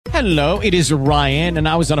Hello, it is Ryan, and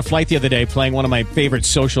I was on a flight the other day playing one of my favorite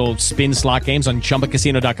social spin slot games on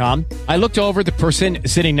ChumbaCasino.com. I looked over at the person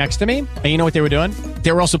sitting next to me, and you know what they were doing?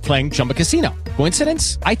 They were also playing Chumba Casino.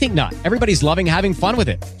 Coincidence? I think not. Everybody's loving having fun with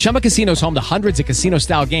it. Chumba Casino is home to hundreds of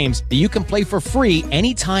casino-style games that you can play for free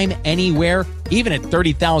anytime, anywhere, even at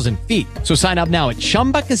 30,000 feet. So sign up now at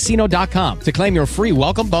ChumbaCasino.com to claim your free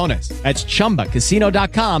welcome bonus. That's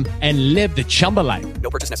ChumbaCasino.com and live the Chumba life.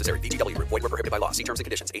 No purchase necessary. VGW. Void were prohibited by law. See terms and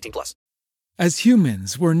conditions. 18+. As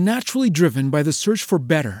humans, we're naturally driven by the search for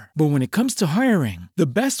better. But when it comes to hiring, the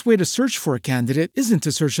best way to search for a candidate isn't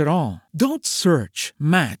to search at all. Don't search,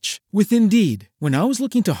 match with Indeed. When I was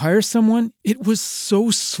looking to hire someone, it was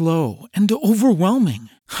so slow and overwhelming.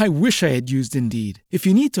 I wish I had used Indeed. If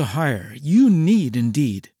you need to hire, you need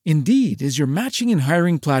Indeed. Indeed is your matching and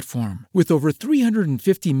hiring platform with over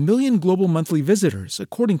 350 million global monthly visitors,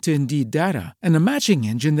 according to Indeed data, and a matching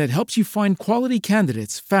engine that helps you find quality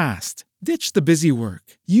candidates fast. Ditch the busy work.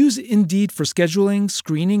 Use Indeed for scheduling,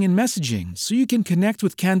 screening, and messaging so you can connect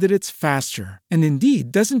with candidates faster. And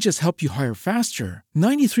Indeed doesn't just help you hire faster.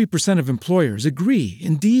 93% of employers agree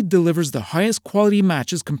Indeed delivers the highest quality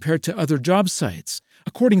matches compared to other job sites,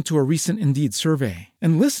 according to a recent Indeed survey.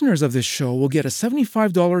 And listeners of this show will get a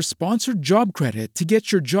 $75 sponsored job credit to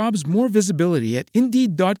get your jobs more visibility at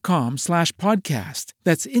Indeed.com/podcast.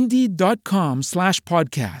 That's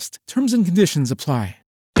Indeed.com/podcast. Terms and conditions apply.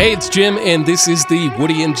 Hey, it's Jim, and this is the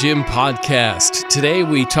Woody and Jim podcast. Today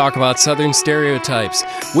we talk about Southern stereotypes.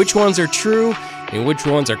 Which ones are true and which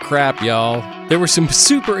ones are crap, y'all? There were some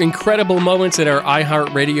super incredible moments at our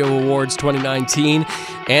iHeartRadio Awards 2019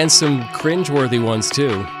 and some cringeworthy ones,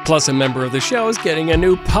 too. Plus, a member of the show is getting a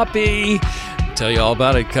new puppy. I'll tell you all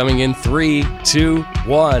about it coming in 3, 2, 1.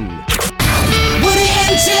 Woody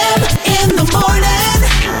and Jim in the morning.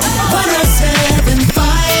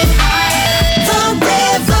 107.5 The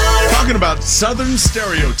River. Talking about Southern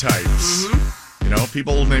stereotypes. You know,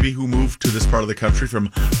 people maybe who moved to this part of the country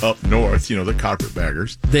from up north, you know, the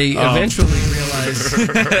carpetbaggers. They eventually realize...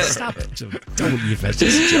 Stop it. Don't you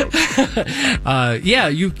just joke.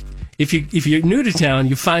 If you're new to town,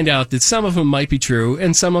 you find out that some of them might be true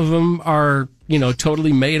and some of them are,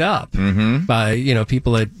 totally made up by,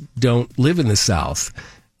 people that don't live in the South.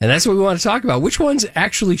 And that's what we want to talk about. Which ones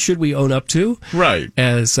actually should we own up to, right,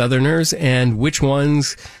 as Southerners, and which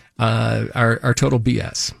ones are total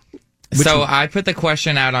BS? I put the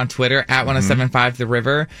question out on Twitter at 1075 The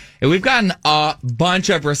River, and we've gotten a bunch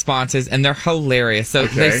of responses, and they're hilarious. So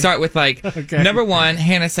they start with number one,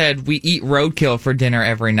 Hannah said, we eat roadkill for dinner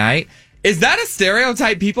every night. Is that a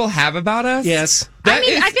stereotype people have about us? Yes. I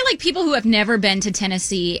feel like people who have never been to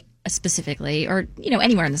Tennessee specifically, or,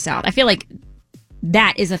 anywhere in the South, I feel like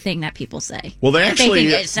that is a thing that people say. Well, they actually,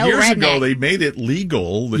 years ago, they made it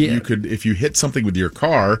legal that you could, if you hit something with your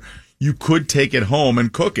car, you could take it home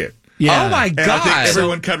and cook it. Yeah. Oh, my God. And I think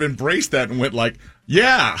everyone kind of embraced that and went like,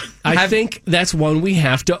 yeah. I think that's one we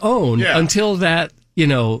have to own until that,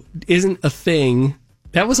 isn't a thing.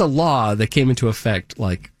 That was a law that came into effect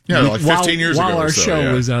 15 years ago. While our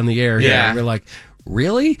show was on the air. Yeah. We're like,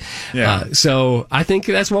 really? Yeah. So I think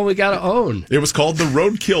that's one we got to own. It was called the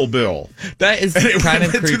Roadkill Bill. That is kind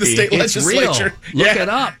of creepy. To the state It's legislature. Real. Look it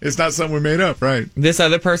up. It's not something we made up, right? This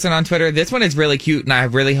other person on Twitter, this one is really cute, and I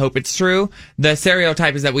really hope it's true. The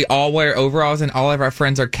stereotype is that we all wear overalls and all of our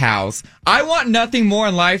friends are cows. I want nothing more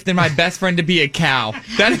in life than my best friend to be a cow.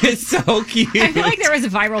 That is so cute. I feel like there was a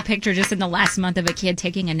viral picture just in the last month of a kid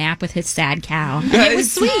taking a nap with his sad cow. And it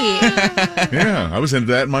was sweet. Yeah, I was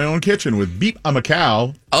into that in my own kitchen with Beep, I'm a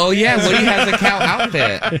Cow. Oh, yeah, Woody has a cow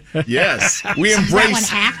outfit. Yes, we Is that one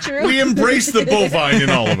half true? We embrace the bovine in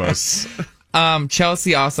all of us.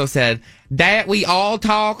 Chelsea also said that we all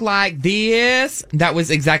talk like this. That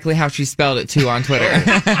was exactly how she spelled it, too, on Twitter.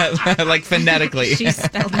 Like phonetically. She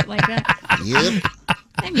spelled it like that. Yep.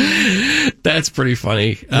 That's pretty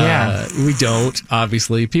funny. Yeah. We don't,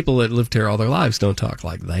 obviously. People that lived here all their lives don't talk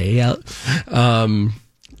like that.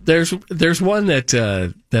 There's one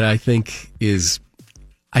that I think is,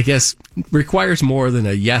 I guess, requires more than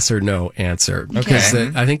a yes or no answer.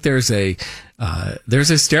 Okay. I think there's a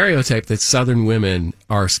stereotype that Southern women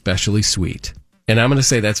are especially sweet. And I'm going to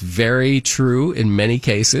say that's very true in many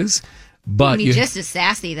cases. But just as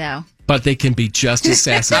sassy, though. But they can be just as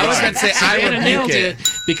sassy. I was going to say, I would nailed make it.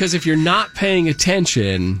 Because if you're not paying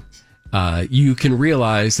attention, you can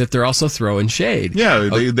realize that they're also throwing shade. Yeah,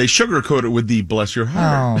 they sugarcoat it with the bless your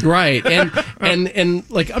heart. Oh. Right. And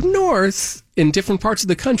like up north, in different parts of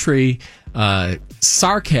the country,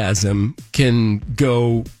 sarcasm can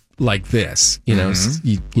go like this, you know,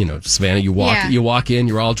 Savannah, you walk in,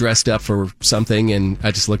 you're all dressed up for something, and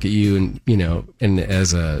I just look at you, and you know, and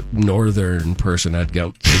as a northern person, I'd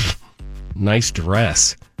go, nice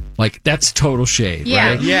dress. Like, that's total shade,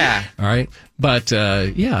 right? Yeah. All right, but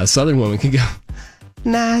a southern woman can go,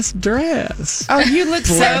 nice dress. Oh, you look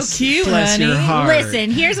so cute, bless honey. your heart.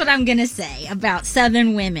 Listen, here's what I'm going to say about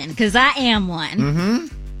Southern women, because I am one. Mm-hmm.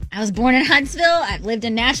 I was born in Huntsville. I've lived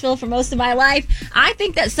in Nashville for most of my life. I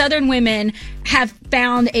think that Southern women have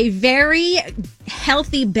found a very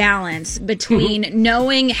healthy balance between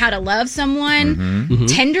knowing how to love someone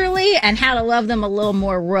tenderly and how to love them a little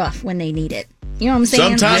more rough when they need it. You know what I'm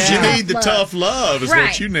saying? Sometimes you Tough need the love. tough love is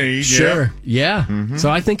what you need. Sure. Yeah. So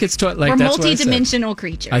I think it's like We're that's what I said. multi-dimensional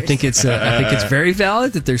creatures. I think it's very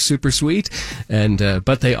valid that they're super sweet, and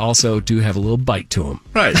but they also do have a little bite to them.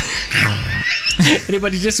 Right.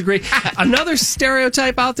 Anybody disagree? Another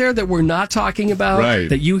stereotype out there that we're not talking about,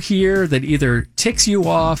 that you hear that either ticks you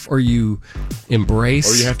off or you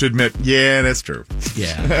embrace. Or you have to admit, yeah, that's true.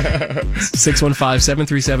 Yeah.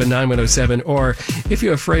 615-737-9107. Or if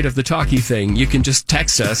you're afraid of the talkie thing, you can just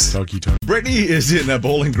text us. Brittany is in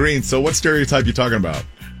Bowling Green, so what stereotype you talking about?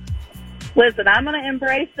 Listen, I'm going to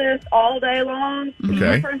embrace this all day long.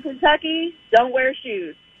 Okay. People from Kentucky don't wear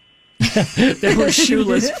shoes. They were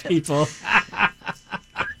shoeless people.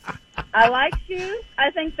 I like shoes.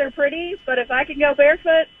 I think they're pretty, but if I could go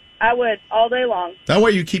barefoot, I would all day long. That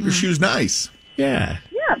way you keep your shoes nice. Yeah.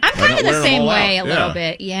 Yeah. I'm kind of the same way a little Yeah.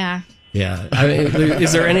 bit. Yeah. Yeah. I mean,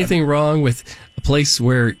 is there anything wrong with a place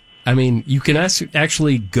where, I mean, you can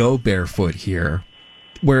actually go barefoot here,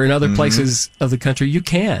 where in other places of the country you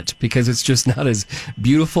can't, because it's just not as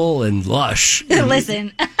beautiful and lush.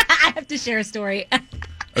 Listen, I have to share a story.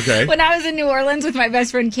 Okay. When I was in New Orleans with my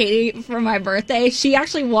best friend Katie for my birthday, she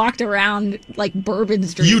actually walked around like Bourbon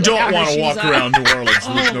Street. You don't without her want to shoes walk on. around New Orleans with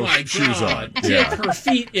Oh no my shoes God. on. Dip her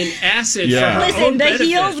feet in acid. Yeah. For her Listen, own the benefit.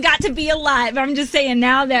 heels got to be a lot. But I'm just saying,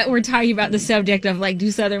 now that we're talking about the subject of like, do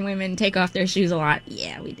Southern women take off their shoes a lot?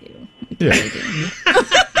 Yeah, we do. Yeah.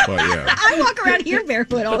 But yeah. I walk around here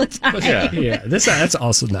barefoot all the time. Yeah, that's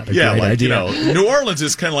also not a Yeah, great like, idea. you know, New Orleans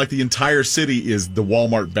is kind of like the entire city is the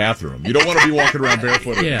Walmart bathroom. You don't want to be walking around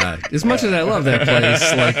barefoot. Yeah, as much as I love that place,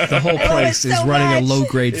 like the whole place is so running much. a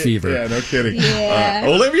low-grade fever. Yeah, no kidding. Yeah.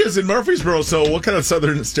 Olivia's in Murfreesboro, so what kind of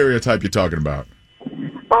Southern stereotype you talking about?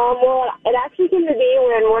 Well, it actually came to be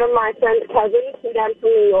when one of my friend's cousins came down from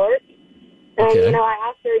New York. And, Okay. I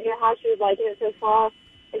asked her, how she was liking it so far.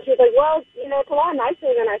 And she was like, well, it's a lot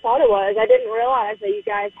nicer than I thought it was. I didn't realize that you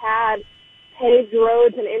guys had paved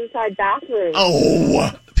roads and inside bathrooms.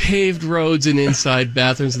 Oh, Paved roads and inside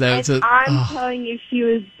bathrooms. That's And I'm telling you, she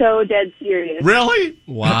was so dead serious. really?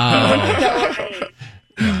 wow. So amazed.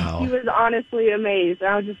 She was honestly amazed.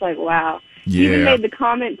 I was just like, wow. She even Yeah. made the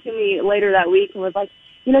comment to me later that week and was like,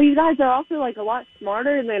 you guys are also like a lot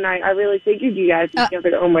smarter than I really figured you guys would be. I was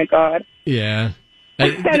like, oh my God. Yeah.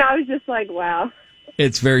 And I was just like, wow.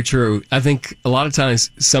 It's very true. I think a lot of times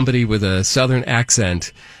somebody with a Southern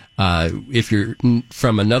accent, if you're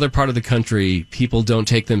from another part of the country, people don't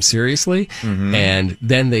take them seriously, and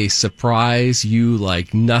then they surprise you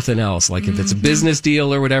like nothing else. Like if it's a business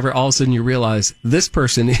deal or whatever, all of a sudden you realize this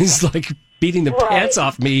person is like beating the pants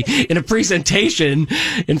off me in a presentation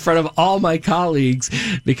in front of all my colleagues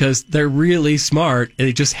because they're really smart and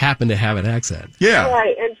they just happen to have an accent. Yeah.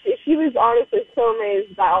 Right. And she was honestly so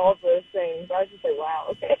amazed by all of those things. I was just like, wow,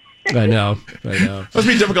 okay. I know. Must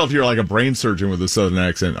be difficult if you're like a brain surgeon with a Southern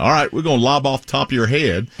accent. All right, we're going to lob off the top of your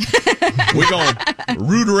head. We're going to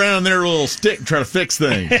root around their little stick and try to fix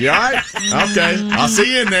things. You all right? Okay. I'll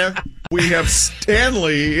see you in there. We have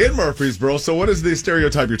Stanley in Murfreesboro. So what is the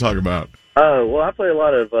stereotype you're talking about? Well, I play a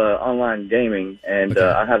lot of online gaming, and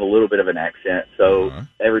I have a little bit of an accent. So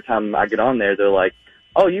every time I get on there, they're like,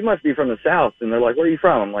 oh, you must be from the South. And they're like, where are you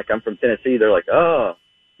from? I'm like, I'm from Tennessee. They're like, oh,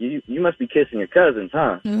 you must be kissing your cousins,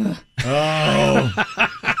 huh? Oh.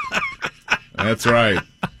 That's right.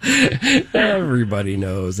 Everybody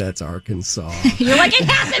knows that's Arkansas. You're like, it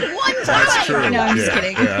happened one time. That's true. No, I'm just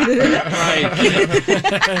kidding. Right.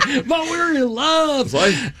 But we're in love. It's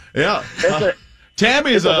like, yeah.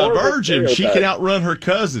 Tammy is a virgin. She can outrun her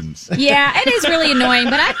cousins. Yeah, it is really annoying,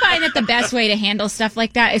 but I find that the best way to handle stuff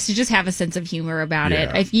like that is to just have a sense of humor about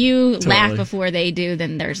it. If you laugh before they do,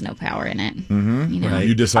 then there's no power in it. Mm-hmm. You know?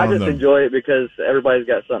 You I disarm just them. enjoy it because everybody's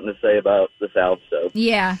got something to say about the South. So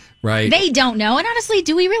Yeah. Right. They don't know. And honestly,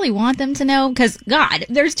 do we really want them to know? Because, God,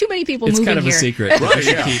 there's too many people It's moving kind of here. a secret.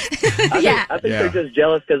 Right, yeah. I think they're just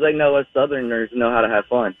jealous because they know us Southerners know how to have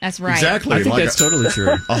fun. That's right. Exactly. I think that's totally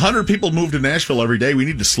true. 100 people move to Nashville every day. We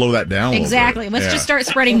need to slow that down a little Exactly. bit. Let's Yeah. just start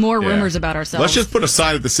spreading more Yeah. rumors about ourselves. Let's just put a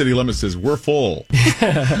sign at the city limit that says, we're full.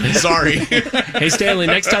 Sorry. Hey, Stanley,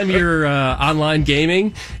 next time you're online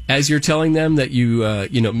gaming, as you're telling them that you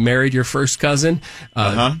married your first cousin,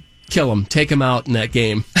 kill him. Take him out in that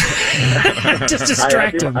game. Just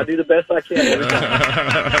distract him. I do the best I can every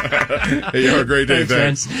time. Hey, you have a great day.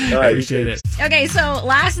 Thanks, Thanks. man. All right, Appreciate it. Okay, so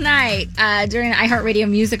last night during iHeartRadio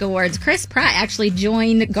Music Awards, Chris Pratt actually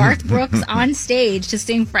joined Garth Brooks on stage to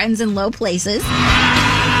sing Friends in Low Places.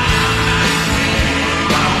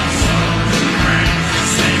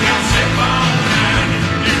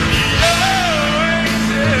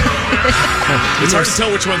 It's hard to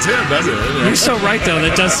tell which one's him, doesn't it? You're so right, though.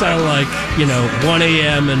 That does sound like, 1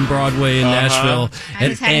 a.m. in Broadway in Nashville I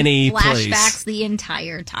was at having any flashbacks place. the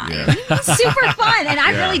entire time. It was super fun, and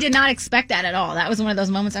I really did not expect that at all. That was one of those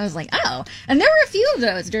moments I was like, oh. And there were a few of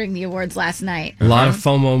those during the awards last night. A lot of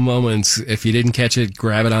FOMO moments. If you didn't catch it,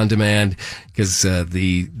 grab it on demand because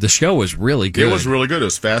the show was really good. It was really good. It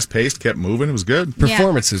was fast-paced, kept moving. It was good.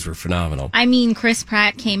 Performances were phenomenal. I mean, Chris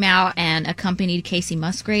Pratt came out and accompanied Casey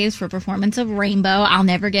Musgraves for a performance of Rainbow. I'll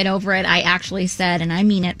never get over it. I actually said, and I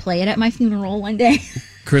mean it, play it at my funeral one day.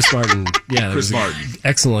 Chris Martin. Yeah, that Chris was an Martin.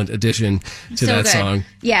 excellent addition to So that good. song.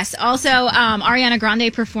 Yes. Also, Ariana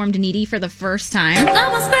Grande performed Needy for the first time. I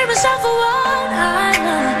must make myself for what I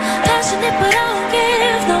love. Passionate, but I don't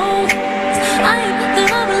give no. I am nothing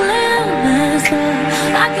of a limit.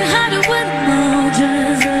 I can hide it with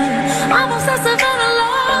emojis. I'm obsessive and I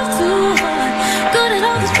love too hard. Good at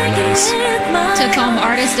all this drinking with my Took home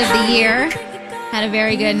Artist of the Year. Had a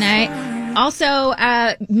very good night. Also,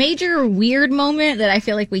 major weird moment that I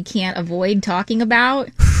feel like we can't avoid talking about.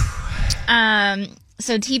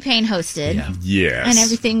 So T-Pain hosted. Yes. And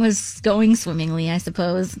everything was going swimmingly, I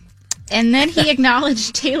suppose. And then he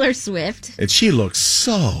acknowledged Taylor Swift. And she looks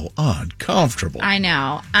so uncomfortable. I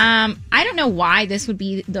know. I don't know why this would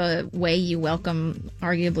be the way you welcome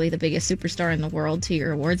arguably the biggest superstar in the world to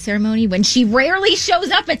your award ceremony when she rarely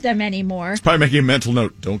shows up at them anymore. Probably making a mental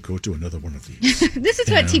note. Don't go to another one of these. This is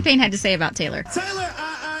what T-Pain had to say about Taylor. Taylor,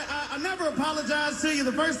 I never apologized to you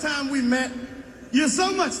the first time we met. You're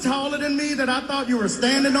so much taller than me that I thought you were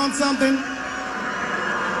standing on something.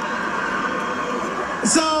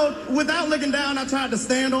 So, without looking down, I tried to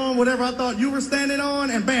stand on whatever I thought you were standing on,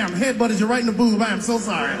 and bam, headbutted you right in the boob. I am so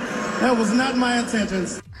sorry. That was not my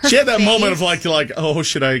intentions. She had that moment of like, oh,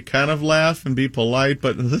 should I kind of laugh and be polite?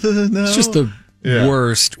 But no. It's just the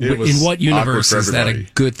worst. It was In what universe awkward for is that a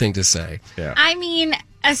everybody. good thing to say? Yeah. I mean,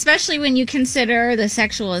 especially when you consider the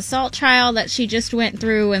sexual assault trial that she just went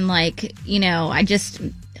through and When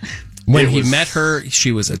It he was- met her,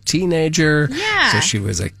 she was a teenager. Yeah. So she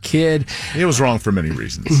was a kid. It was wrong for many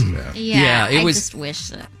reasons. Yeah. yeah, it I was- just wish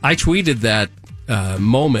that. I tweeted that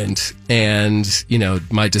moment and,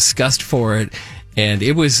 my disgust for it. And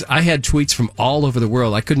I had tweets from all over the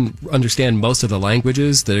world. I couldn't understand most of the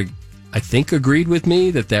languages that I think agreed with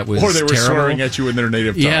me that was Or they were terrible. swearing at you in their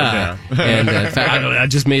native tongue. Yeah. And in fact, I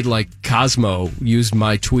just made Cosmo used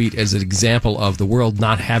my tweet as an example of the world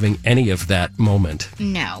not having any of that moment.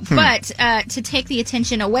 No, but to take the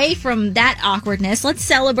attention away from that awkwardness, let's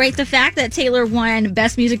celebrate the fact that Taylor won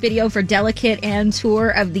Best Music Video for Delicate and Tour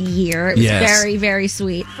of the Year. It was Yes. very, very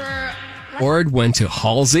sweet. Award went to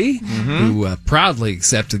Halsey, who proudly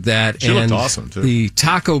accepted that. She looked awesome, too. The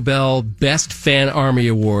Taco Bell Best Fan Army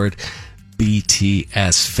Award,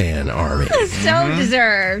 BTS Fan Army. So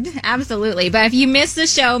deserved. Absolutely. But if you missed the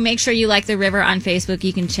show, make sure you like The River on Facebook.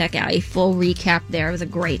 You can check out a full recap there. It was a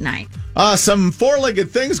great night. Some four-legged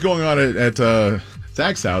things going on at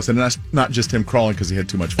Zach's house, and that's not just him crawling because he had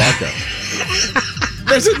too much vodka.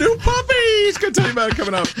 There's a new puppy. He's going to tell you about it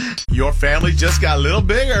coming up. Your family just got a little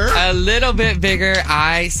bigger. A little bit bigger.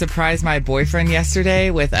 I surprised my boyfriend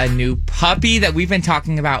yesterday with a new puppy that we've been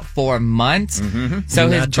talking about for months. So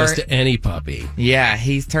Not his just any puppy. Yeah,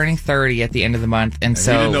 he's turning 30 at the end of the month, and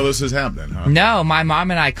so You didn't know this was happening, huh? No, my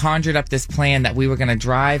mom and I conjured up this plan that we were going to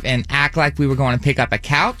drive and act like we were going to pick up a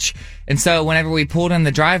couch. And so whenever we pulled in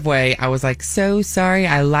the driveway, I was like, so sorry,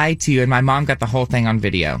 I lied to you. And my mom got the whole thing on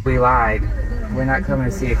video. We lied. We're not coming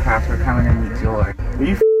to see a couch. We're coming to meet George. Are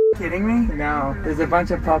you kidding me? No. There's a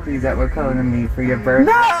bunch of puppies that we're coming to meet for your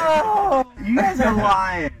birthday. No! You guys are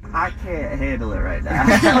lying. I can't handle it right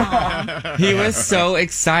now. He was so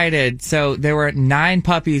excited. So there were 9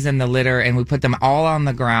 puppies in the litter, and we put them all on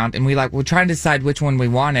the ground, and we're trying to decide which one we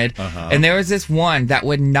wanted. And there was this one that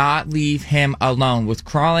would not leave him alone, was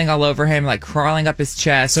crawling all over him, like crawling up his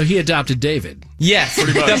chest. So he adopted David. Yes,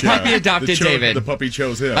 Pretty much, the puppy adopted David. The puppy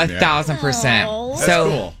chose him. 1,000%. That's So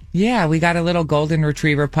cool. yeah, we got a little golden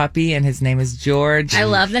retriever puppy, and his name is George. I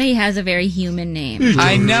love that he has a very human name.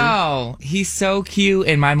 I know. He's so cute,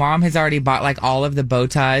 and my mom has already bought like all of the bow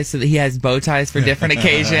ties so that he has bow ties for different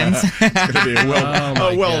occasions. It's going to be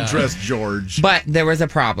a well-dressed George. But there was a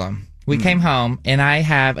problem. We came home, and I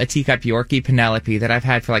have a teacup Yorkie Penelope that I've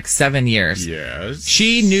had for like 7 years. Yes.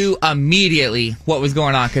 She knew immediately what was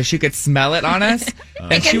going on because she could smell it on us.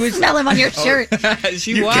 I can smell him on your shirt.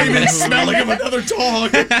 She You was. came in smelling of another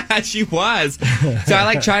dog. She was. So I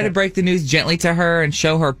like tried to break the news gently to her and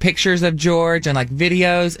show her pictures of George and like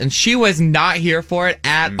videos, and she was not here for it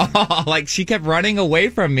at all. Like she kept running away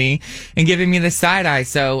from me and giving me the side eye.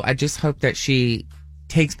 So I just hope that she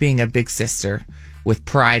takes being a big sister with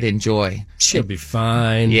pride and joy. She'll be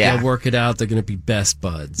fine. Yeah. They'll work it out. They're going to be best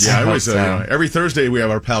buds. Yeah, I hope always so. every Thursday we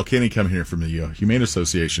have our pal Kenny come here from the Humane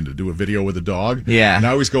Association to do a video with a dog. Yeah. And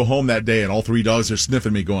I always go home that day and all 3 dogs are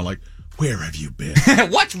sniffing me going like, where have you been?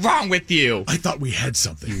 What's wrong with you? I thought we had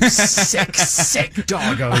something. Sick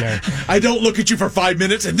dog owner. I don't look at you for 5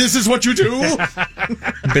 minutes and this is what you do?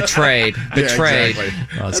 Betrayed. Betrayed. Yeah,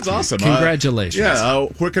 exactly. Oh, That's awesome.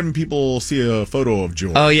 Congratulations. Where can people see a photo of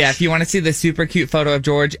George? Oh, yeah. If you want to see the super cute photo of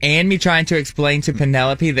George and me trying to explain to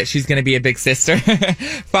Penelope that she's going to be a big sister,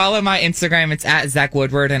 follow my Instagram. It's at Zach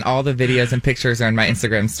Woodward, and all the videos and pictures are in my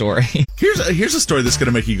Instagram story. Here's a story that's going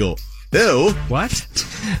to make you go, ew. What?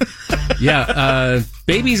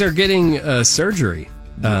 Babies are getting surgery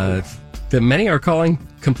that many are calling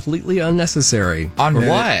completely unnecessary. On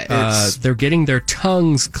what? They're getting their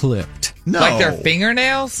tongues clipped. No. Like their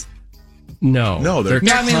fingernails? No, they're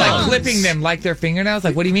No, I mean like tongues. clipping them like their fingernails.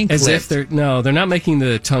 Like, what do you mean As clipped? if they're not making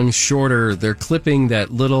the tongue shorter. They're clipping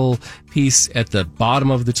that little piece at the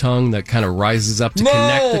bottom of the tongue that kind of rises up to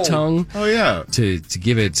connect the tongue. Oh, yeah. To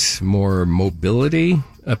give it more mobility,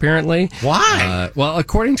 apparently. Why? Well,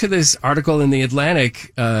 according to this article in The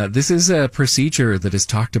Atlantic, this is a procedure that is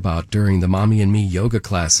talked about during the Mommy and Me yoga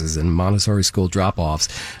classes and Montessori school drop-offs.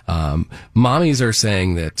 Mommies are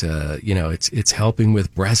saying that, it's helping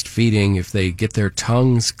with breastfeeding if they get their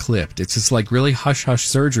tongues clipped. It's just like really hush-hush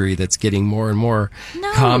surgery that's getting more and more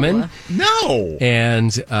common. No.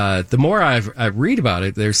 And the more I read about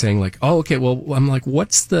it, they're saying like, oh, okay, well, I'm like,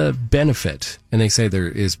 what's the benefit? And they say there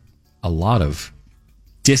is a lot of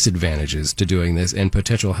disadvantages to doing this and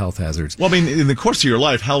potential health hazards. Well, I mean, in the course of your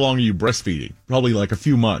life, how long are you breastfeeding? Probably like a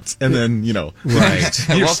few months. And then, Right.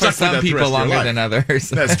 you're well, stuck for with some that the people rest of your longer life. than others.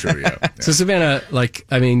 That's true, yeah. So Savannah,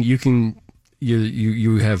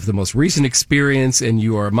 you have the most recent experience and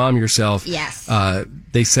you are a mom yourself. Yes.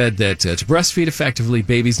 They said that to breastfeed effectively,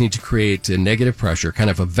 babies need to create a negative pressure,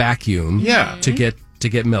 kind of a vacuum to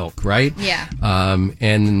get milk, right? Yeah.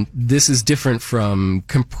 And this is different from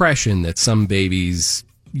compression that some babies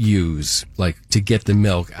use, like to get the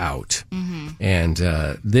milk out. And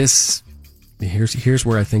here's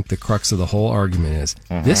where I think the crux of the whole argument is.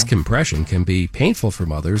 This compression can be painful for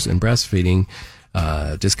mothers, and breastfeeding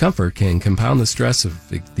discomfort can compound the stress of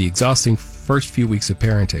the exhausting first few weeks of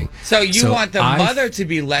parenting. So you want the mother to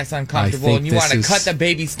be less uncomfortable, and you want to cut the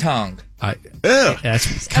baby's tongue.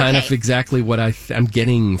 That's kind of exactly what I'm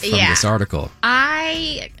getting from this article.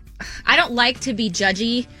 I don't like to be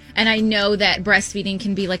judgy, and I know that breastfeeding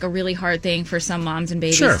can be like a really hard thing for some moms and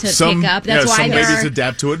babies to pick up. That's why some babies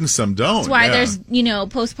adapt to it and some don't. That's why there's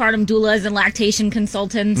postpartum doulas and lactation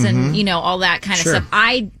consultants and all that kind of stuff.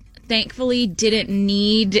 I thankfully didn't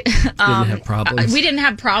need didn't have problems. We didn't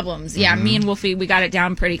have problems. Yeah, me and Wolfie, we got it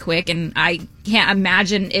down pretty quick, and I can't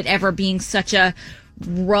imagine it ever being such a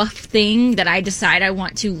rough thing that I decide I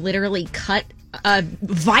want to literally cut a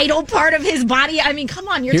vital part of his body. I mean, come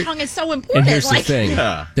on, your tongue is so important. And here's the thing.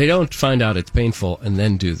 They don't find out it's painful and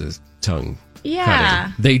then do the tongue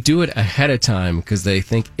cutting. They do it ahead of time because they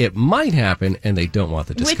think it might happen and they don't want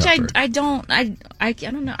the discomfort. Which I don't know. I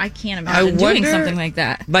can't imagine doing something like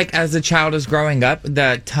that. Like, as the child is growing up,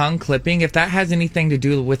 the tongue clipping, if that has anything to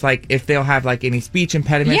do with, like, if they'll have, like, any speech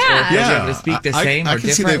impediments or if they'll be able to speak the same I or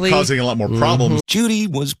can see differently. that causing a lot more problems. Judy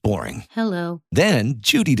was boring. Hello. Then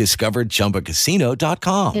Judy discovered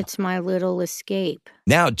ChumbaCasino.com. It's my little escape.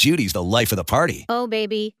 Now Judy's the life of the party. Oh,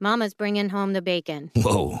 baby, mama's bringing home the bacon.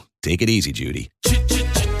 Whoa, take it easy, Judy.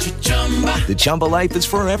 The Chumba life is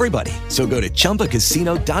for everybody. So go to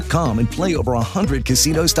ChumbaCasino.com and play over 100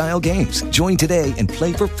 casino-style games. Join today and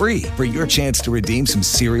play for free for your chance to redeem some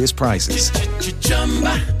serious prizes.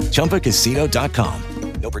 ChumbaCasino.com.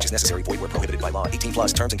 No purchase necessary. Void where prohibited by law. 18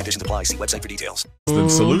 plus terms and conditions apply. See website for details.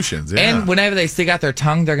 Solutions, yeah. And whenever they stick out their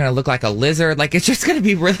tongue, they're going to look like a lizard. Like, it's just going to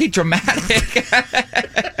be really dramatic.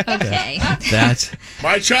 Okay.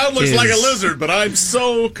 My child looks like a lizard, but I'm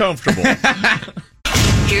so comfortable.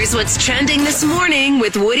 Here's what's trending this morning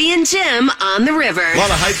with Woody and Jim on the river. A lot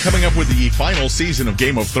of hype coming up with the final season of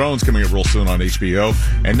Game of Thrones coming up real soon on HBO.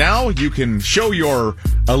 And now you can show your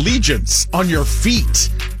allegiance on your feet.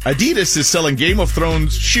 Adidas is selling Game of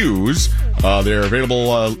Thrones shoes. They're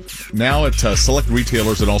available now at select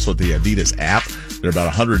retailers and also at the Adidas app. They're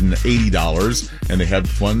about $180, and they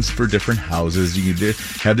have ones for different houses. You can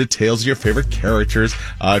have details of your favorite characters.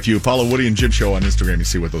 If you follow Woody and Jim Show on Instagram, you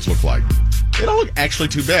see what those look like. They don't look actually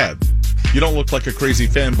too bad. You don't look like a crazy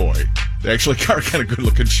fanboy. They actually are kind of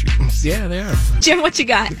good-looking shoes. Yeah, they are. Jim, what you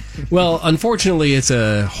got? Well, unfortunately, it's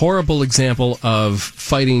a horrible example of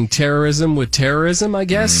fighting terrorism with terrorism, I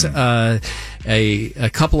guess. A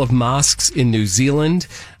couple of mosques in New Zealand,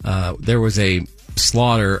 there was a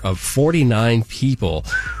slaughter of 49 people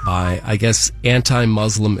by, I guess,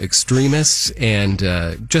 anti-Muslim extremists, and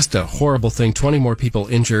just a horrible thing. 20 more people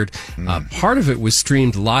injured. Part of it was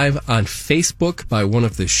streamed live on Facebook by one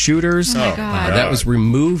of the shooters. Oh my God. That was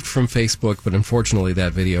removed from Facebook, but unfortunately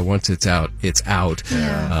that video, once it's out, it's out.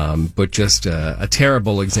 Yeah. But just a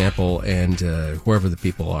terrible example, and whoever the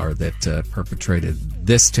people are that perpetrated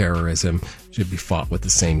this terrorism should be fought with the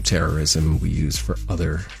same terrorism we use for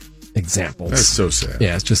other examples. That's so sad.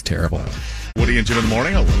 Yeah, it's just terrible. Woody and Jim in the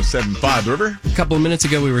morning on 107.5 The River. A couple of minutes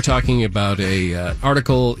ago, we were talking about a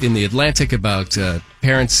article in The Atlantic about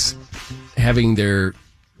parents having their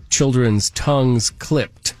children's tongues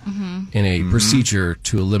clipped in a procedure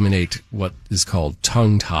to eliminate what is called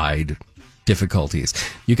tongue-tied difficulties.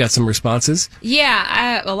 You got some responses?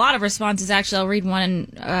 Yeah, a lot of responses, actually. I'll read one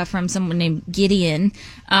from someone named Gideon.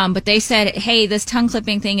 But they said, hey, this tongue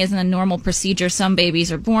clipping thing isn't a normal procedure. Some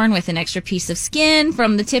babies are born with an extra piece of skin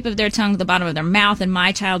from the tip of their tongue to the bottom of their mouth, and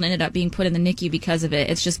my child ended up being put in the NICU because of it.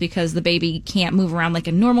 It's just because the baby can't move around like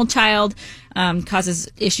a normal child, causes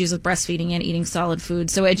issues with breastfeeding and eating solid food.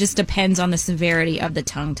 So it just depends on the severity of the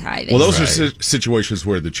tongue tie. Well, those are situations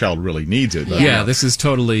where the child really needs it. Yeah, this is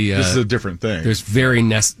totally... this is a different thing. There's very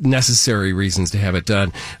necessary reasons to have it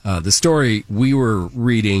done. The story we were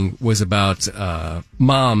reading was about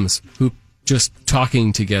moms who, just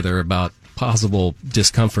talking together about possible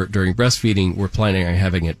discomfort during breastfeeding, were planning on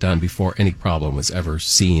having it done before any problem was ever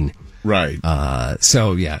seen. Right.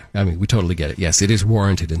 So, yeah, I mean, we totally get it. Yes, it is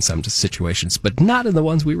warranted in some situations, but not in the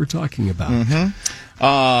ones we were talking about.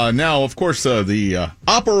 Now, of course, the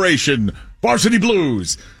Operation Varsity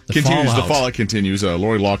Blues continues. The fallout continues.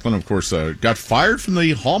 Lori Loughlin, of course, got fired from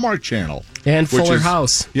the Hallmark Channel. And Fuller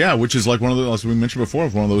House. Yeah, which is like one of the, as we mentioned before,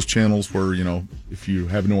 one of those channels where, you know, if you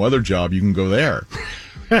have no other job, you can go there.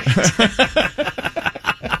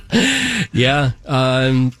 Yeah.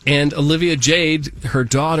 And Olivia Jade, her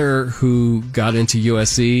daughter, who got into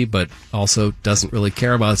USC but also doesn't really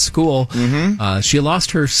care about school, she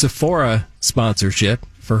lost her Sephora sponsorship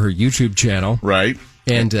for her YouTube channel. Right.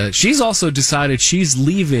 And she's also decided she's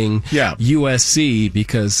leaving USC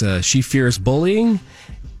because she fears bullying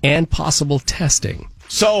and possible testing.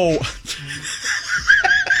 So...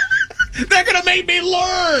 they're going to make me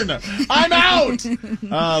learn. I'm out.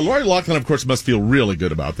 Lori Loughlin, of course, must feel really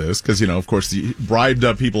good about this because, you know, of course, she bribed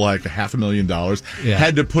up people like $500,000,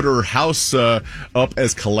 had to put her house up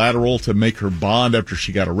as collateral to make her bond after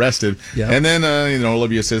she got arrested. And then, you know,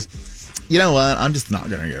 Olivia says, you know what, I'm just not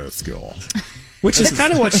going to go to school. Which is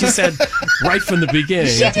kind of what she said right from the beginning.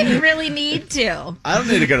 She didn't really need to. I don't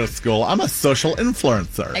need to go to school. I'm a social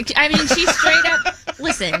influencer. I mean, she straight up,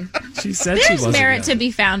 listen, she said there's merit to be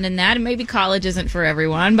found in that. And maybe college isn't for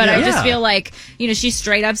everyone, but I just feel like, you know, she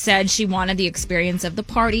straight up said she wanted the experience of the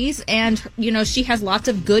parties. And, you know, she has lots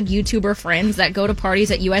of good YouTuber friends that go to parties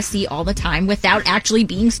at USC all the time without actually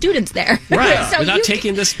being students there. Right. So without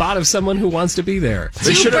taking the spot of someone who wants to be there.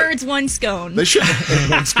 Two birds, one scone. They should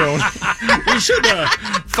one scone. We should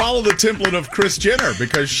follow the template of Kris Jenner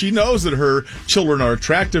because she knows that her children are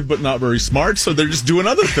attractive but not very smart, so they're just doing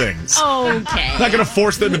other things. Okay. Not going to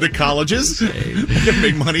force them into colleges. They can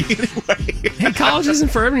make money anyway. Hey, college isn't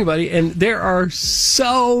for everybody, and there are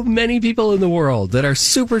so many people in the world that are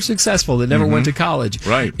super successful that never went to college.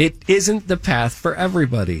 Right. It isn't the path for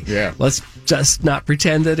everybody. Yeah. Let's just not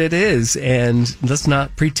pretend that it is, and let's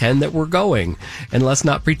not pretend that we're going, and let's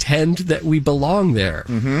not pretend that we belong there.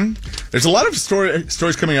 Mm-hmm. There's a lot of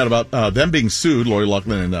stories coming out about them being sued, Lori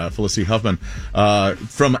Loughlin and Felicity Huffman,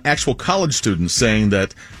 from actual college students saying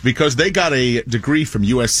that because they got a degree from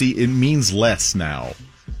USC, it means less now.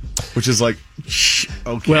 Which is like,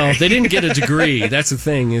 okay. Well, they didn't get a degree. That's the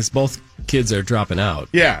thing, is both kids are dropping out.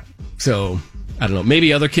 Yeah. So, I don't know.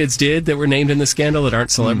 Maybe other kids did that were named in the scandal that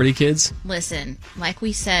aren't celebrity kids. Listen, like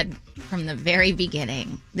we said from the very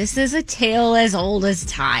beginning, this is a tale as old as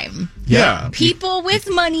time. Yeah. People with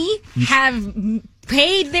money have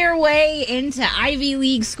paid their way into Ivy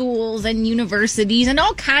League schools and universities and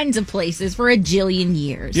all kinds of places for a jillion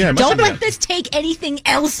years. Yeah, don't let this take anything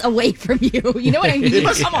else away from you. You know what I mean?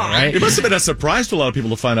 Come on. Right? It must have been a surprise to a lot of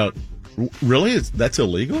people to find out, really? That's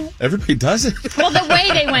illegal? Everybody does it? Well, the way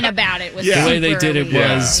they went about it was the way they did it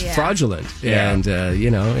was Yeah. fraudulent, Yeah. and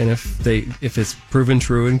and if it's proven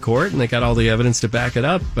true in court and they got all the evidence to back it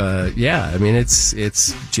up, I mean it's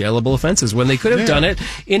jailable offenses when they could have done it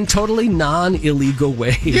in totally non-illegal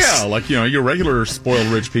ways. Yeah, like, your regular spoiled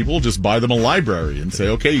rich people just buy them a library and say,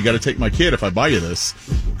 okay, you got to take my kid if I buy you this.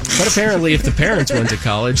 But apparently, if the parents went to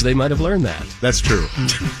college, they might have learned that. That's true.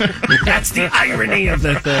 That's the irony of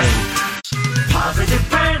the thing. Positive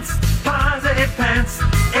pants, positive pants.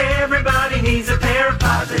 Everybody needs a pair of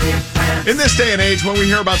positive pants. In this day and age, when we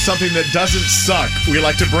hear about something that doesn't suck, we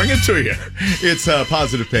like to bring it to you. It's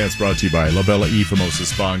Positive Pants, brought to you by La Bella E Famosa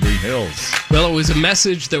Spa in Green Hills. Well, it was a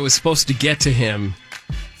message that was supposed to get to him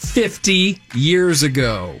 50 years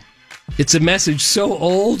ago. It's a message so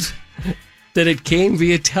old that it came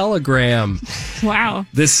via telegram. Wow.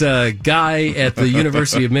 This guy at the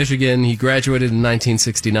University of Michigan, he graduated in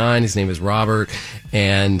 1969. His name is Robert.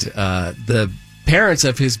 And the parents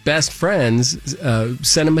of his best friends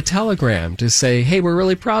sent him a telegram to say, hey, we're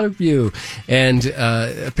really proud of you. And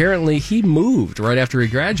apparently he moved right after he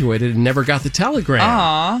graduated and never got the telegram.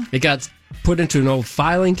 Aww. It got put into an old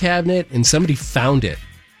filing cabinet and somebody found it,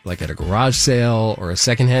 like at a garage sale or a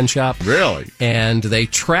secondhand shop. Really? And they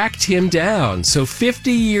tracked him down. So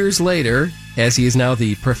 50 years later, as he is now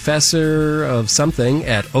the professor of something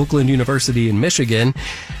at Oakland University in Michigan,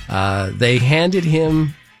 they handed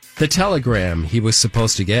him the telegram he was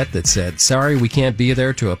supposed to get that said, sorry, we can't be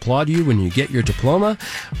there to applaud you when you get your diploma,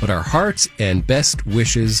 but our hearts and best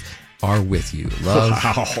wishes are with you. Love,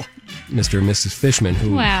 Wow. Mr. and Mrs. Fishman,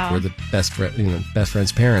 who Wow. were the best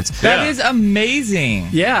friend's parents. That is amazing.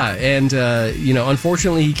 Yeah, and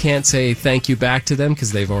unfortunately, he can't say thank you back to them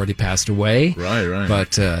because they've already passed away. Right.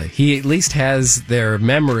 But he at least has their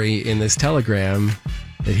memory in this telegram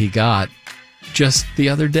that he got just the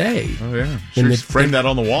other day. Oh, yeah. In the- Frame that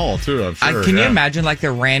on the wall, too, I'm sure. Can you imagine like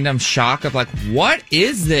the random shock of like, what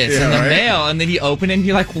is this in the mail? And then you open it and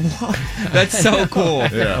you're like, what? That's so cool.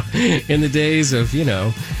 Yeah. In the days of,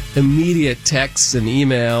 immediate texts and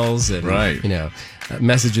emails and,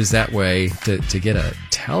 messages that way to get a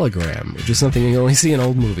telegram, which is something you only see in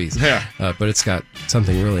old movies. Yeah. But it's got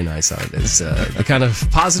something really nice on it. It's the kind of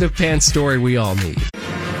positive pants story we all need.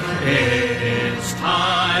 It's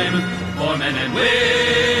time for men and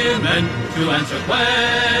women to answer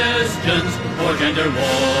questions for gender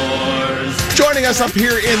wars. Joining us up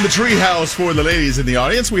here in the treehouse for the ladies in the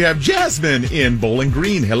audience, we have Jasmine in Bowling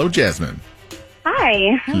Green. Hello, Jasmine.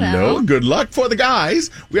 Hi. Hello. Good luck for the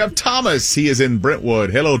guys. We have Thomas. He is in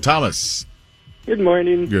Brentwood. Hello, Thomas. Good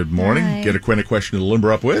morning. Good morning. Hi. Get a question to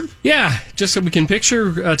limber up with. Yeah, just so we can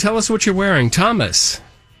picture, tell us what you're wearing. Thomas.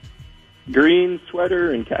 Green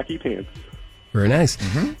sweater and khaki pants. Very nice.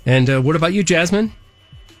 And what about you, Jasmine?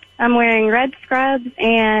 I'm wearing red scrub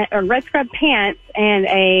pants and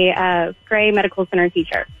a gray medical center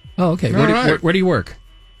t-shirt. Oh, okay. Where do you work?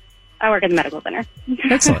 I work at the medical center.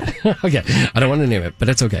 Excellent. Okay. I don't want to name it, but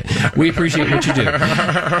it's okay. We appreciate what you do.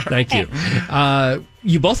 Thank you.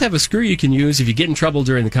 You both have a screw you can use if you get in trouble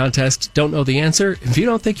during the contest, don't know the answer. If you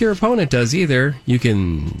don't think your opponent does either, you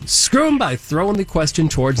can screw them by throwing the question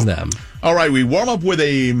towards them. All right, we warm up with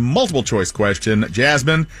a multiple choice question.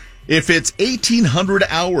 Jasmine, if it's 1,800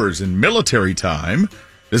 hours in military time,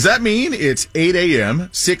 does that mean it's 8 a.m.,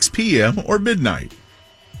 6 p.m., or midnight?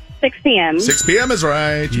 6 p.m. 6 p.m. is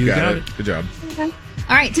right. You got it. Good job. All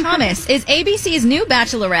right, Thomas, is ABC's new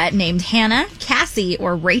bachelorette named Hannah, Cassie,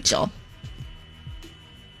 or Rachel?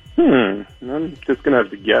 I'm just going to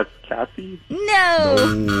have to guess Cassie.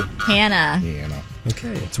 No. Hannah.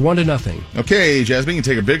 Okay, it's 1-0. Okay, Jasmine, you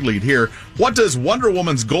can take a big lead here. What does Wonder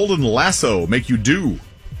Woman's golden lasso make you do?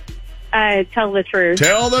 Tell the truth.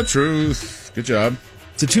 Tell the truth. Good job.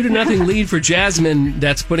 It's a 2-0 lead for Jasmine.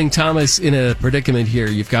 That's putting Thomas in a predicament here.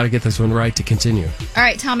 You've got to get this one right to continue. All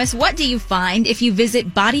right, Thomas, what do you find if you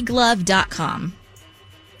visit bodyglove.com?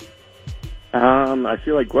 I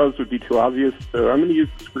feel like gloves would be too obvious, so I'm going to use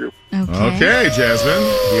the screw. Okay, Jasmine.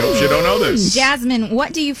 We hope you don't know this. Jasmine,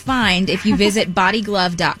 what do you find if you visit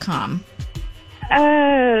bodyglove.com?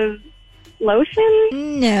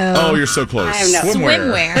 Lotion? No. Oh, you're so close. I have no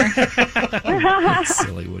Swimwear.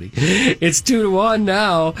 Silly Woody. It's 2-1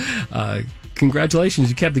 now. Congratulations.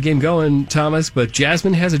 You kept the game going, Thomas, but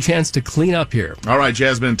Jasmine has a chance to clean up here. All right,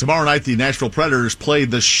 Jasmine. Tomorrow night, the Nashville Predators play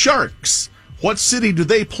the Sharks. What city do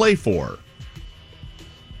they play for?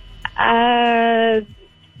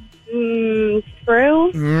 Screw?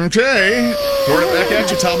 Okay. Throw it back at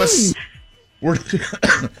you, Thomas.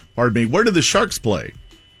 Pardon me. Where do the Sharks play?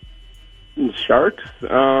 Sharks?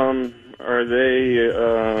 Are they,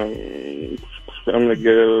 I'm going to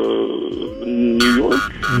go New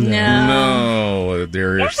York? No,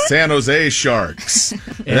 they're San Jose Sharks.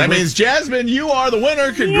 And that means, Jasmine, you are the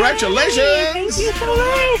winner. Congratulations. Yay, thank you so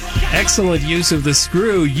much. Excellent use of the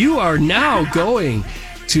screw. You are now going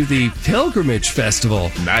to the Pilgrimage Festival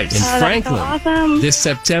in Franklin that's so awesome. this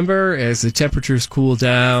September. As the temperatures cool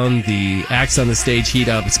down, the acts on the stage heat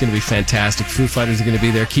up. It's going to be fantastic. Foo Fighters are going to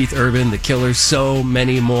be there. Keith Urban, The Killers, so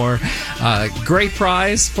many more. Great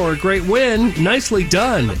prize for a great win. Nicely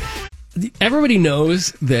done. Everybody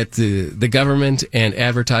knows that the government and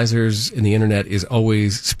advertisers and the internet is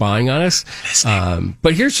always spying on us.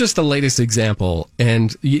 But here's just the latest example,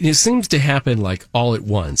 and it seems to happen like all at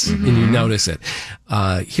once, and you notice it.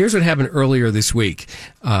 Here's what happened earlier this week.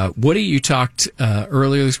 Woody, you talked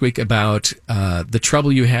earlier this week about the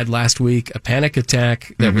trouble you had last week, a panic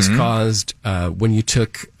attack that was caused when you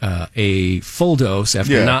took a full dose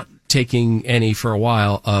after not taking any for a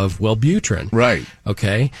while of Wellbutrin. Right.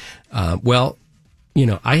 Okay. Well, you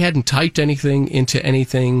know, I hadn't typed anything into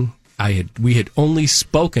anything. We had only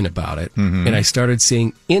spoken about it, and I started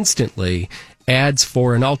seeing instantly ads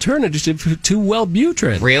for an alternative to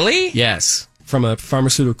Wellbutrin. Really? Yes, from a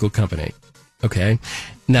pharmaceutical company. Okay.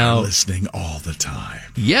 Now, listening all the time.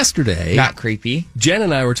 Yesterday, not creepy. Jen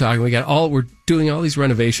and I were talking. We're doing all these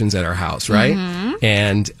renovations at our house, right?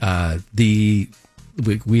 And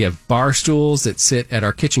we have bar stools that sit at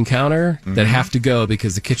our kitchen counter that have to go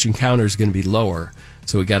because the kitchen counter is going to be lower.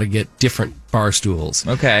 So we got to get different bar stools.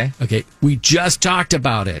 Okay. We just talked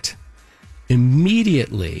about it.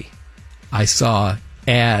 Immediately, I saw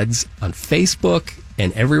ads on Facebook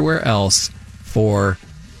and everywhere else for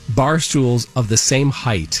bar stools of the same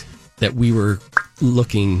height that we were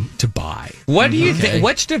looking to buy. What do you think?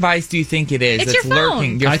 Which device do you think it is? It's that's your phone.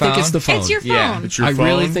 lurking? Your I phone? think it's the phone. It's your phone. Yeah. It's your I phone?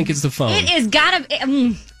 really think it's the phone. It is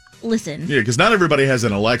gotta. Listen. Yeah, because not everybody has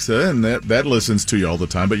an Alexa, and that listens to you all the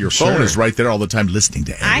time, but your phone is right there all the time listening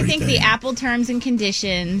to everything. I think the Apple terms and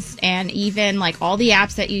conditions, and even like all the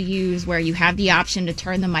apps that you use where you have the option to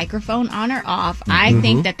turn the microphone on or off, I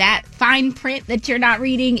think that fine print that you're not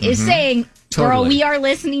reading is saying, girl, we are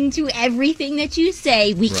listening to everything that you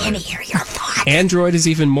say. We can hear your thoughts. Android is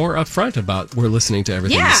even more upfront about we're listening to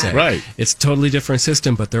everything you say. Right. It's a totally different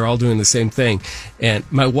system, but they're all doing the same thing. And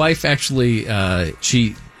my wife actually,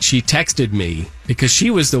 she texted me because she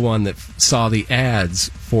was the one that saw the ads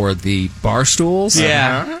for the bar stools.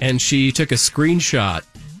 Yeah. And she took a screenshot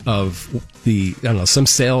of some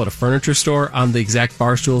sale at a furniture store on the exact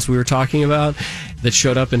bar stools we were talking about that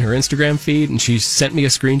showed up in her Instagram feed. And she sent me a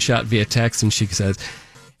screenshot via text, and she says,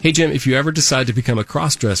 "Hey, Jim, if you ever decide to become a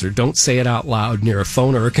cross-dresser, don't say it out loud near a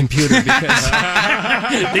phone or a computer because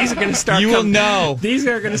these are going to start. You will know. These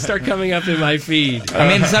are going to start coming up in my feed." I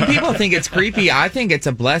mean, some people think it's creepy. I think it's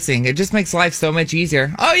a blessing. It just makes life so much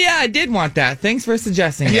easier. Oh, yeah, I did want that. Thanks for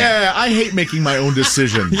suggesting it. Yeah, I hate making my own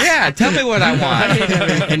decisions. Yeah, tell me what I I want. hate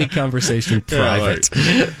having any conversation private.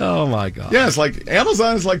 Oh, my God. Yeah, it's like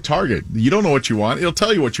Amazon is like Target. You don't know what you want. It'll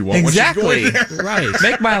tell you what you want. Exactly. Once you go in there. Right.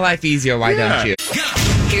 Make my life easier. Why don't you?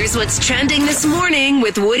 Here's what's trending this morning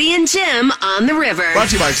with Woody and Jim on the river. Brought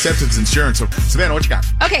to you by Acceptance Insurance. So, Savannah, what you got?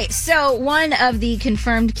 Okay, so one of the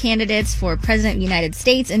confirmed candidates for President of the United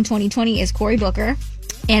States in 2020 is Cory Booker.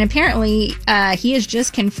 And apparently, he has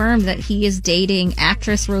just confirmed that he is dating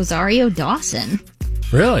actress Rosario Dawson.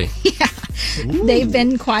 Really? Yeah. They've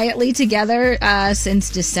been quietly together since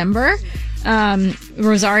December.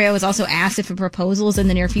 Rosario was also asked if a proposal is in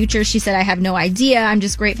the near future. She said, "I have no idea. I'm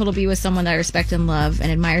just grateful to be with someone that I respect and love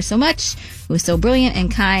and admire so much, who is so brilliant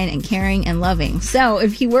and kind and caring and loving." So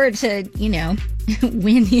if he were to,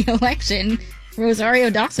 win the election, Rosario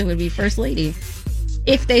Dawson would be first lady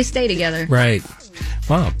if they stay together. Right.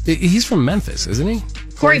 Wow. He's from Memphis, isn't he?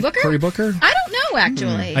 Cory Booker? Cory Booker? I don't know,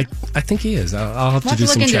 actually. I think he is. I'll have to do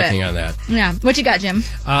some checking on that. Yeah. What you got, Jim?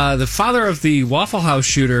 The father of the Waffle House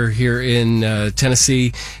shooter here in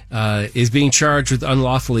Tennessee is being charged with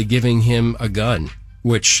unlawfully giving him a gun,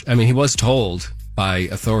 which, I mean, he was told by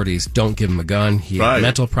authorities, don't give him a gun. He had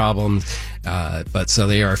mental problems. But so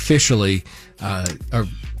they are officially, I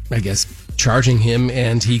guess, charging him,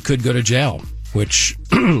 and he could go to jail, which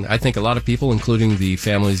I think a lot of people, including the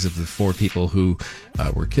families of the 4 people who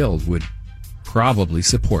were killed, would probably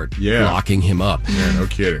support locking him up. Yeah, no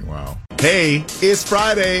kidding. Wow. Hey, it's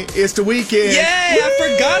Friday. It's the weekend. Yay! I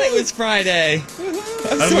forgot it was Friday.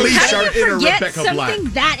 Unleash our inner Forget Rebecca Black.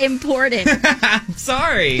 something that important. I'm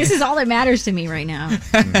sorry. This is all that matters to me right now.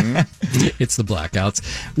 It's the blackouts.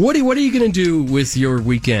 Woody, what are you going to do with your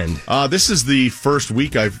weekend? This is the first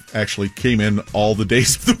week I've actually came in all the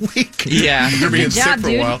days of the week. Yeah. After being Good sick job, for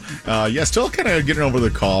a dude. while. Still kind of getting over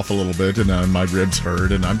the cough a little bit, and my ribs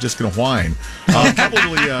hurt, and I'm just going to whine.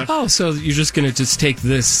 Probably. So you're just going to just take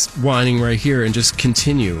this whining right here and just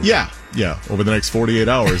continue. Yeah. Over the next 48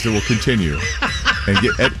 hours, it will continue and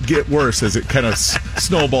get worse as it kind of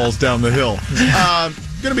snowballs down the hill.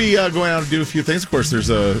 Going to be going out to do a few things. Of course,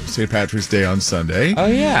 there's a St. Patrick's Day on Sunday. Oh,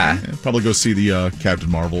 yeah. Probably go see the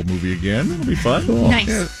Captain Marvel movie again. It'll be fun. Cool. Nice.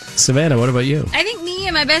 Yeah. Savannah, what about you? I think me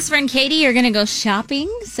and my best friend Katie are going to go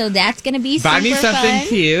shopping, so that's going to be Buy me super something fun.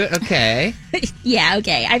 cute. Okay. Yeah,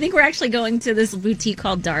 okay. I think we're actually going to this boutique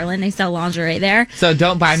called Darlin. They sell lingerie there. So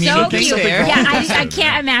don't buy me So anything cute. there. Yeah, I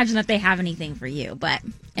can't imagine that they have anything for you, but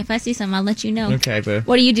if I see some, I'll let you know. Okay, boo.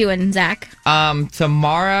 What are you doing, Zach?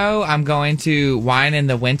 Tomorrow I'm going to Wine in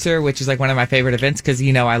the Winter, which is like one of my favorite events because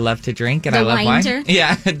I love to drink and I love Winter? wine.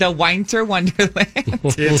 Yeah, the Winter Wonderland.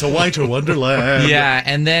 It's a Winter Wonderland. Yeah,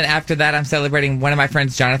 and then after that I'm celebrating one of my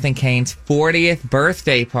friends, Jonathan Kane's 40th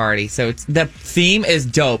birthday party. So the theme is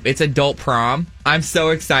dope. It's adult prom. I'm so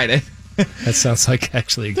excited. That sounds like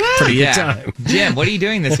actually a pretty good time. Jim, what are you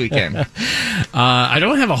doing this weekend? I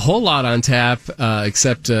don't have a whole lot on tap,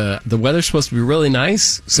 except the weather's supposed to be really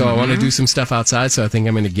nice, so I want to do some stuff outside. So I think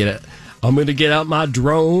I'm going to get it. I'm going to get out my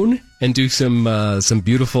drone and do some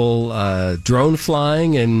beautiful drone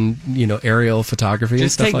flying and aerial photography and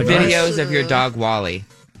Just stuff take like that. videos of your dog Wally.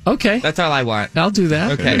 Okay, that's all I want. I'll do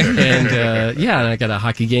that. Okay, and and I got a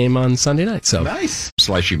hockey game on Sunday night. So nice.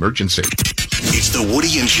 /emergency. It's the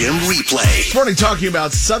Woody and Jim replay. This morning talking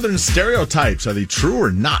about Southern stereotypes. Are they true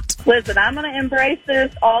or not? Listen, I'm going to embrace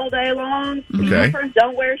this all day long. Okay.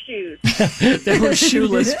 Don't wear shoes. There were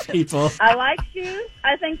shoeless people. I like shoes.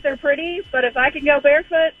 I think they're pretty, but if I could go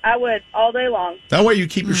barefoot, I would all day long. That way you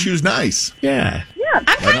keep your shoes nice. Yeah. Yeah.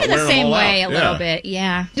 I'm kind of the same way a little bit,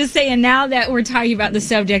 yeah. Just saying, now that we're talking about the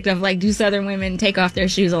subject of, do Southern women take off their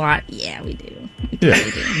shoes a lot? Yeah, we do. Yeah.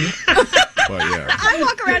 I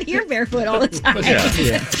walk around here barefoot all the time.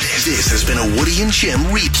 This has been a Woody and Jim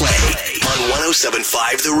replay on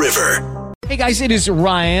 107.5 The River. Hey guys, it is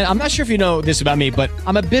Ryan. I'm not sure if you know this about me, but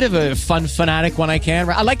I'm a bit of a fun fanatic when I can.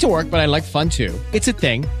 I like to work, but I like fun too. It's a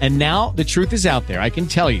thing. And now the truth is out there. I can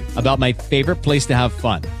tell you about my favorite place to have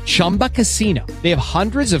fun. Chumba Casino. They have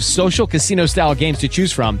hundreds of social casino style games to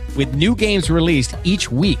choose from with new games released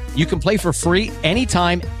each week. You can play for free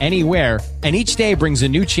anytime, anywhere. And each day brings a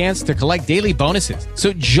new chance to collect daily bonuses.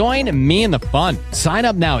 So join me in the fun. Sign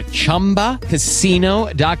up now at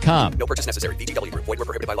ChumbaCasino.com. No purchase necessary. VGW Group. Void where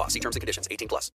prohibited by law. See terms and conditions. 18+.